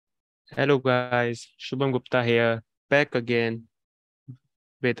Hello guys, Shubham Gupta here, back again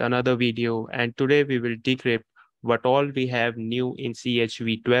with another video, and today we will decrypt what all we have new in CEH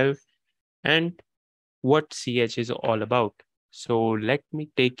v12 and what CEH is all about. So let me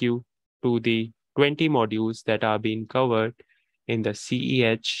take you to the 20 modules that are being covered in the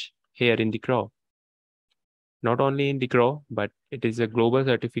CEH here in the Craw. Not only in the Craw, but it is a global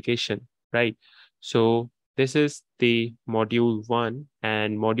certification, right? So this is the module 1,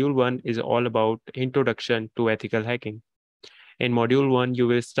 and module 1 is all about introduction to ethical hacking. In module 1, you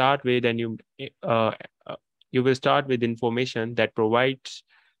will start with uh, uh, you will start with information that provides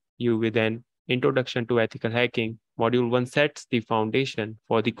you with an introduction to ethical hacking. Module 1 sets the foundation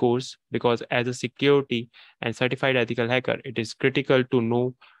for the course because as a security and certified ethical hacker, it is critical to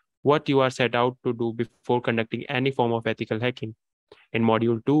know what you are set out to do before conducting any form of ethical hacking. In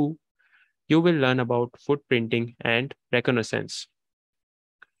module 2, you will learn about footprinting and reconnaissance.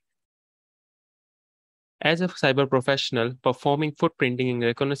 As a cyber professional, performing footprinting and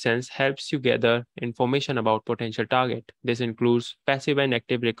reconnaissance helps you gather information about potential target. This includes passive and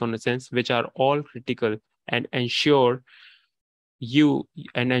active reconnaissance, which are all critical and ensure you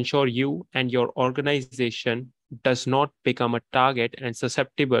and your organization does not become a target and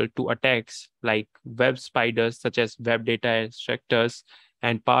susceptible to attacks like web spiders such as web data extractors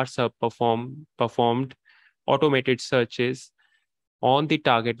and parser performed automated searches on the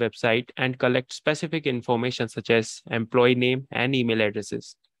target website and collect specific information such as employee name and email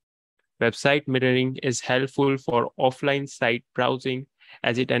addresses. Website mirroring is helpful for offline site browsing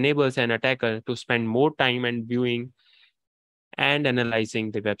as it enables an attacker to spend more time and viewing and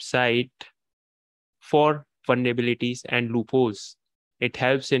analyzing the website for vulnerabilities and loopholes. It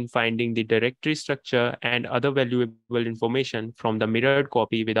helps in finding the directory structure and other valuable information from the mirrored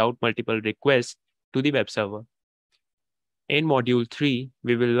copy without multiple requests to the web server. In module 3,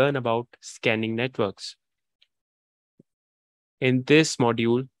 we will learn about scanning networks. In this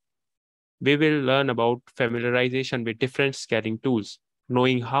module, we will learn about familiarization with different scanning tools.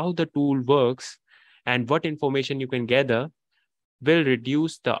 Knowing how the tool works and what information you can gather will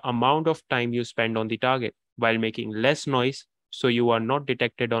reduce the amount of time you spend on the target while making less noise so you are not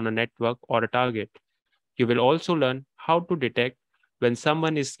detected on a network or a target. You will also learn how to detect when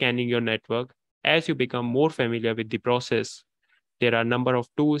someone is scanning your network as you become more familiar with the process. There are a number of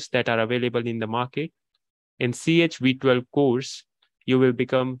tools that are available in the market. In CEH v12 course, you will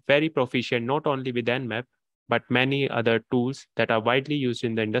become very proficient not only with Nmap, but many other tools that are widely used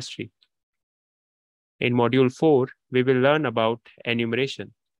in the industry. In module 4, we will learn about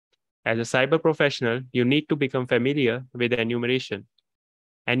enumeration. As a cyber professional, you need to become familiar with enumeration.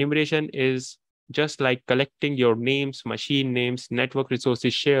 Enumeration is just like collecting your names, machine names, network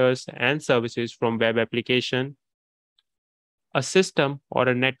resources shares, and services from web application, a system, or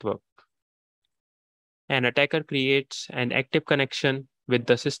a network. An attacker creates an active connection with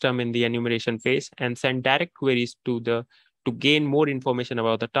the system in the enumeration phase and send direct queries to gain more information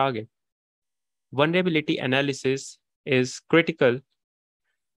about the target. Vulnerability analysis is critical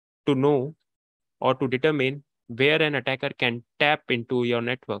to know or to determine where an attacker can tap into your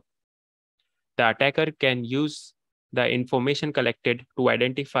network. The attacker can use the information collected to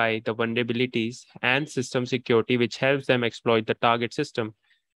identify the vulnerabilities and system security, which helps them exploit the target system.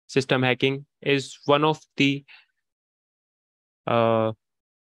 System hacking is one of the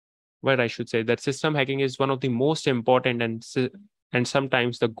system hacking is one of the most important and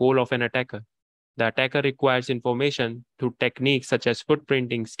sometimes the goal of an attacker. The attacker requires information through techniques such as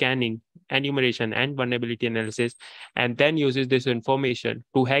footprinting, scanning, enumeration, and vulnerability analysis, and then uses this information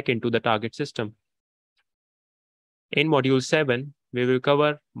to hack into the target system. In module 7, we will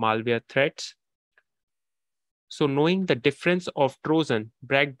cover malware threats. So knowing the difference of Trojan,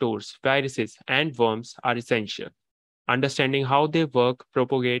 backdoors, viruses, and worms are essential. Understanding how they work,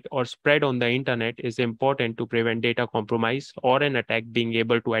 propagate, or spread on the internet is important to prevent data compromise or an attack. Being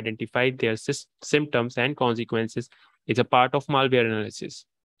able to identify their symptoms and consequences is a part of malware analysis.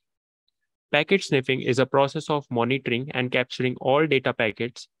 Packet sniffing is a process of monitoring and capturing all data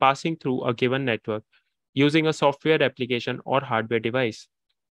packets passing through a given network using a software application or hardware device.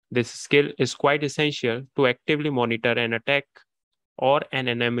 This skill is quite essential to actively monitor an attack or an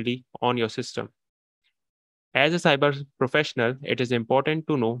anomaly on your system. As a cyber professional, it is important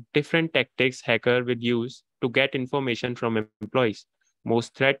to know different tactics hacker will use to get information from employees.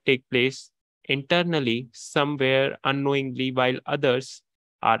 Most threats take place internally, somewhere unknowingly, while others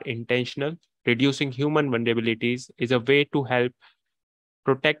are intentional. Reducing human vulnerabilities is a way to help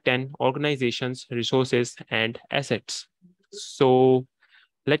protect an organization's resources and assets. So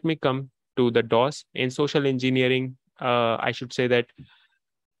let me come to the DOS. In social engineering, I should say that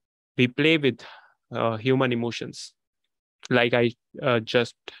We play with human emotions, like I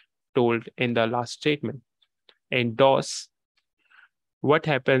just told in the last statement. In DOS, what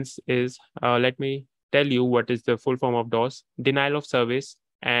happens is, let me tell you what is the full form of DOS: denial of service,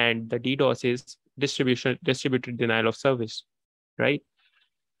 and the DDoS is distributed denial of service, right?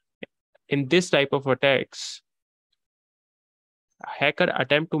 In this type of attacks, a hacker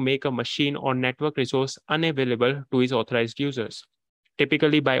attempt to make a machine or network resource unavailable to his authorized users,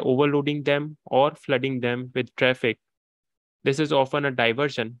 typically by overloading them or flooding them with traffic. This is often a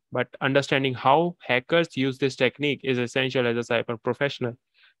diversion, but understanding how hackers use this technique is essential as a cyber professional.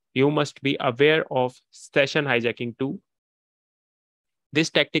 You must be aware of session hijacking too.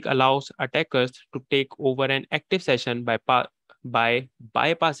 This tactic allows attackers to take over an active session by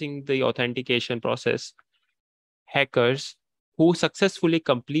bypassing the authentication process. Hackers who successfully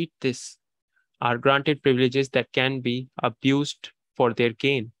complete this are granted privileges that can be abused for their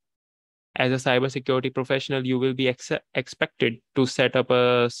gain. As a cybersecurity professional, you will be expected to set up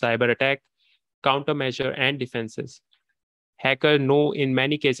a cyber attack, countermeasure, and defenses. Hackers know in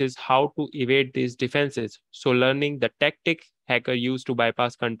many cases how to evade these defenses. So learning the tactic hacker use to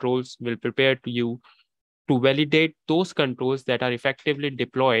bypass controls will prepare you to validate those controls that are effectively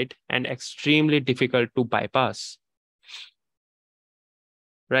deployed and extremely difficult to bypass.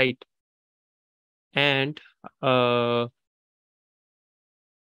 Right. And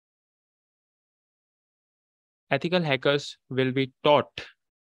ethical hackers will be taught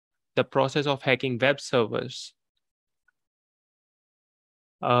the process of hacking web servers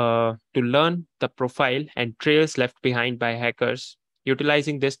to learn the profile and trails left behind by hackers.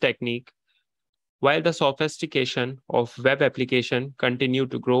 Utilizing this technique, while the sophistication of web application continue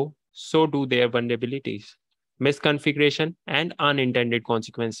to grow, so do their vulnerabilities, misconfiguration, and unintended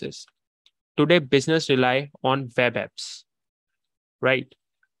consequences. Today, business rely on web apps, right?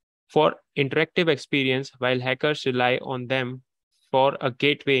 For interactive experience, while hackers rely on them for a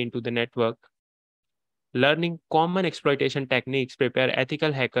gateway into the network. Learning common exploitation techniques prepare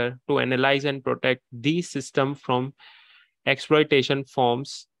ethical hacker to analyze and protect these systems from exploitation.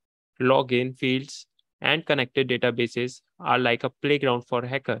 Forms, login fields, and connected databases are like a playground for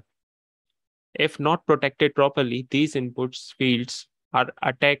hacker. If not protected properly, these inputs fields are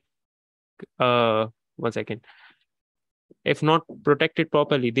attacked. One second. If not protected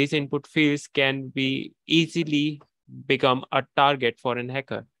properly, these input fields can be easily become a target for an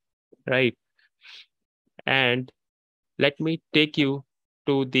hacker, right? And let me take you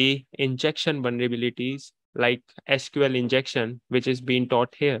to the injection vulnerabilities like SQL injection, which is being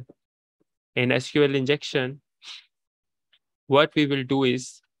taught here. In SQL injection, what we will do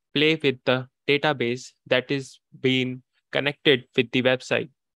is play with the database that is being connected with the website.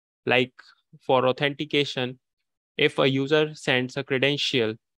 Like for authentication, if a user sends a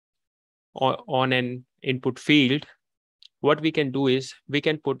credential on an input field, what we can do is we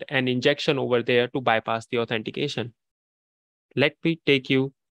can put an injection over there to bypass the authentication. Let me take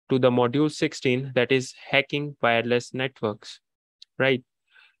you to the module 16, that is hacking wireless networks, right?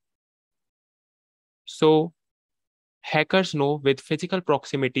 So hackers know with physical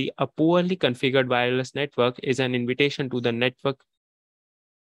proximity, a poorly configured wireless network is an invitation to the network.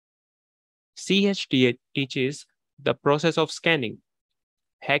 CEH teaches the process of scanning,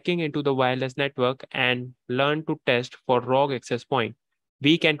 hacking into the wireless network, and learn to test for rogue access point,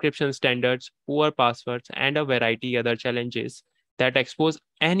 weak encryption standards, poor passwords, and a variety other challenges that expose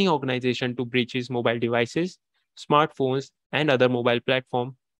any organization to breaches. Mobile devices, smartphones, and other mobile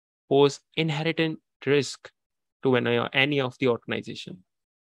platforms pose inherent risk to any of the organization.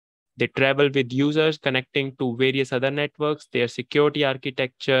 They travel with users connecting to various other networks. Their security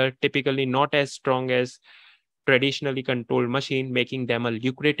architecture typically not as strong as traditionally controlled machine, making them a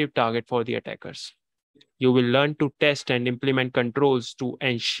lucrative target for the attackers. You will learn to test and implement controls to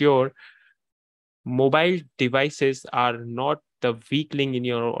ensure mobile devices are not the weak link in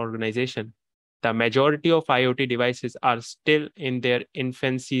your organization. The majority of IoT devices are still in their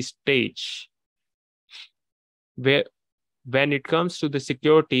infancy stage. When it comes to the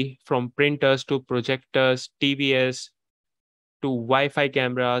security, from printers to projectors, TVs to Wi-Fi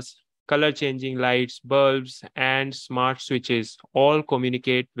cameras, color changing lights, bulbs, and smart switches all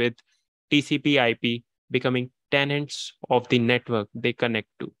communicate with TCP/IP, becoming tenants of the network they connect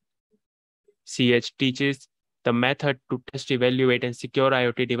to. CH teaches the method to test, evaluate, and secure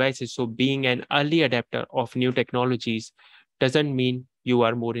IoT devices. So being an early adapter of new technologies doesn't mean you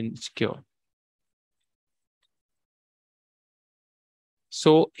are more insecure.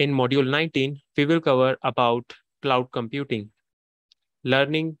 So in module 19, we will cover about cloud computing.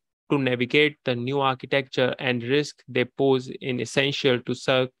 Learning to navigate the new architecture and risk they pose in essential to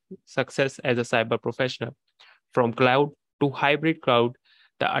success as a cyber professional. From cloud to hybrid cloud,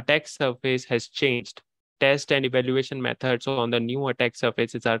 the attack surface has changed. Test and evaluation methods on the new attack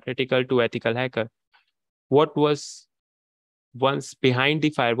surfaces are critical to ethical hacker. What was once behind the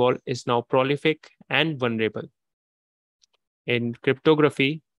firewall is now prolific and vulnerable. In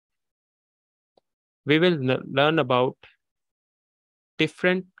cryptography, we will learn about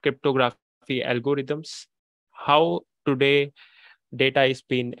different cryptography algorithms, how today data is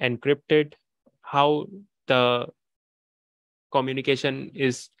being encrypted, how the communication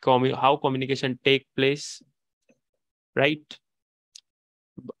is how communication take place, right?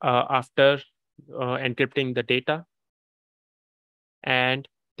 After encrypting the data. And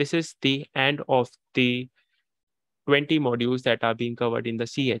this is the end of the 20 modules that are being covered in the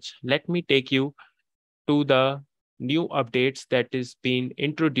CH. Let me take you to the new updates that is being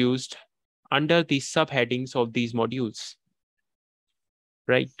introduced under the subheadings of these modules,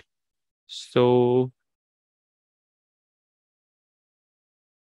 right? So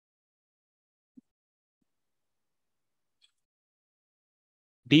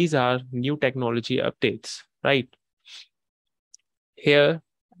these are new technology updates, right? Here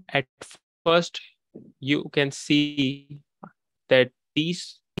at first, you can see that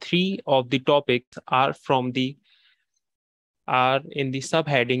these three of the topics are in the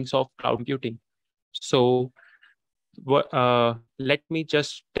subheadings of cloud computing. So let me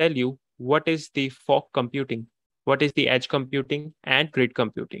just tell you what is the fog computing, what is the edge computing, and grid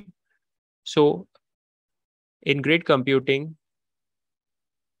computing. So in grid computing,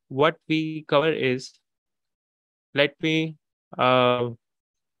 what we cover is, let me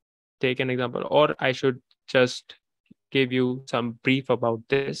take an example, or I should just give you some brief about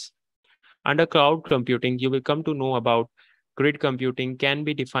this. Under cloud computing, you will come to know about grid computing can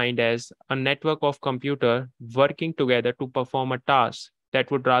be defined as a network of computers working together to perform a task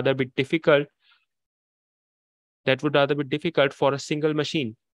that would rather be difficult for a single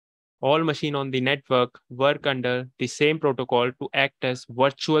machine. All machines on the network work under the same protocol to act as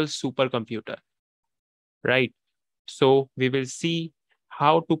virtual supercomputer, right? So we will see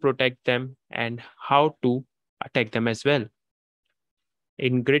how to protect them and how to attack them as well.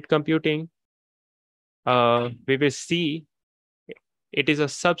 In grid computing, we will see it is a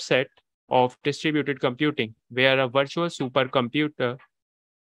subset of distributed computing where a virtual supercomputer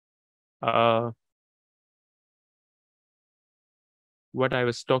what I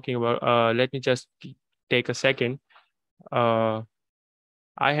was talking about, let me just take a second. I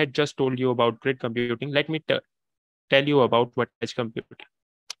had just told you about grid computing. Let me tell you about what edge computing.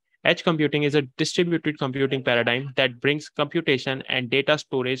 Edge computing is a distributed computing paradigm that brings computation and data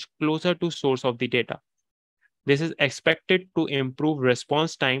storage closer to source of the data. This is expected to improve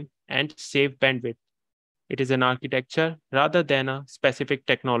response time and save bandwidth. It is an architecture rather than a specific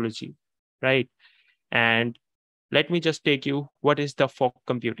technology, right? And let me just take you what is the fog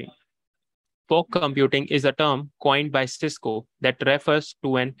computing. Fog computing is a term coined by Cisco that refers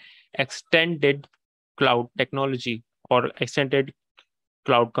to an extended cloud technology or extended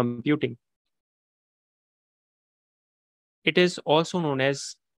cloud computing. It is also known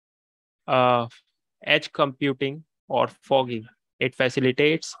as edge computing or fogging. It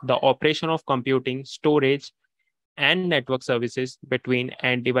facilitates the operation of computing, storage, and network services between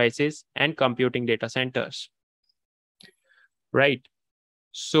end devices and computing data centers. Right.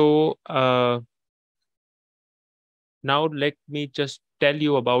 So now let me just tell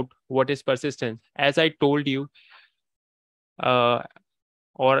you about what is persistence. As I told you,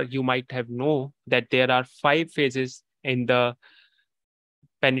 or you might have known that there are 5 phases in the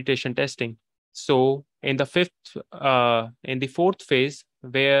penetration testing. So in the fourth phase,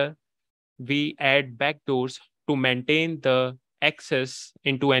 where we add backdoors to maintain the access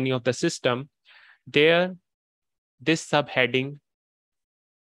into any of the system, this subheading,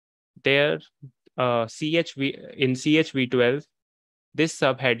 CHV in CH v12, this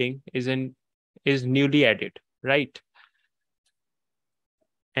subheading is newly added, right?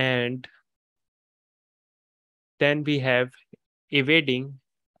 And then we have evading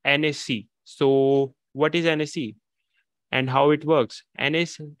NAC. So what is NAC and how it works?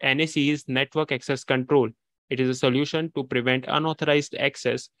 NAC is network access control. It is a solution to prevent unauthorized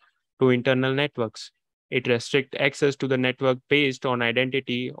access to internal networks. It restricts access to the network based on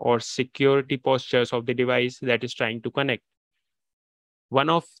identity or security postures of the device that is trying to connect. One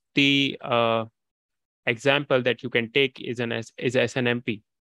of the example that you can take is SNMP,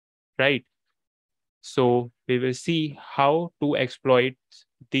 right? So we will see how to exploit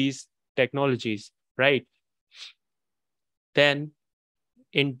these technologies, right? Then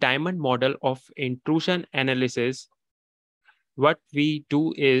in Diamond model of intrusion analysis, what we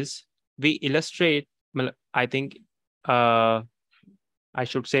do is we illustrate, I think I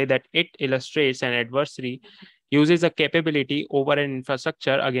should say that it illustrates an adversary uses a capability over an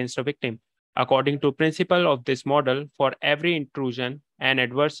infrastructure against a victim. According to principle of this model, for every intrusion, an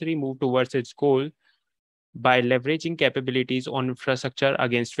adversary moves towards its goal by leveraging capabilities on infrastructure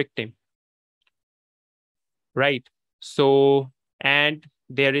against victim. Right. So, and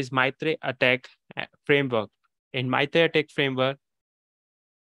there is Maitre attack framework. In Maitre attack framework,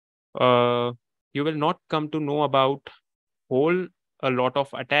 you will not come to know about whole a lot of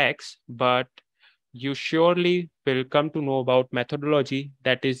attacks, but you surely will come to know about methodology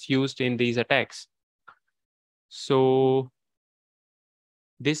that is used in these attacks. So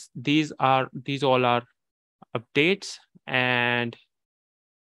these all are updates, and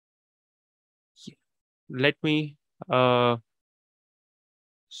let me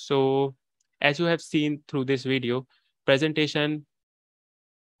so as you have seen through this video presentation,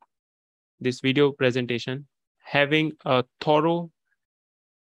 having a thorough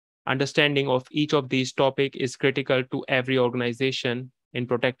understanding of each of these topics is critical to every organization in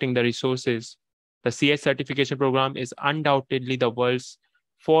protecting the resources. The CEH certification program is undoubtedly the world's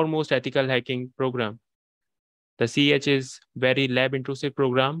foremost ethical hacking program. The CEH is very lab-intrusive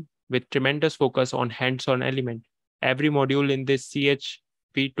program with tremendous focus on hands-on element. Every module in this CEH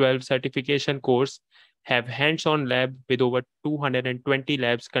v12 certification course have hands-on lab with over 220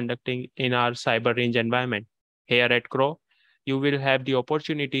 labs conducting in our cyber range environment. Here at Craw, you will have the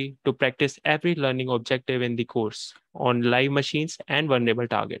opportunity to practice every learning objective in the course on live machines and vulnerable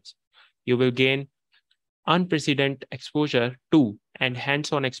targets. You will gain unprecedented exposure to and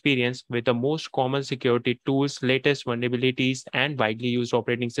hands-on experience with the most common security tools, latest vulnerabilities, and widely used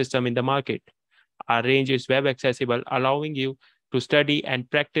operating system in the market. Our range is web accessible, allowing you to study and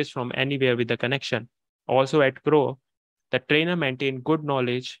practice from anywhere with the connection. Also at Craw, the trainer maintains good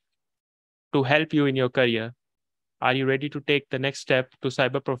knowledge to help you in your career. Are you ready to take the next step to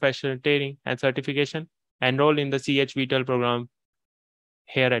cyber professional training and certification? Enroll in the CEH v12 program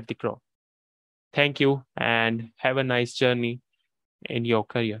here at the Craw. Thank you and have a nice journey in your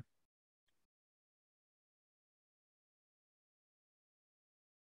career.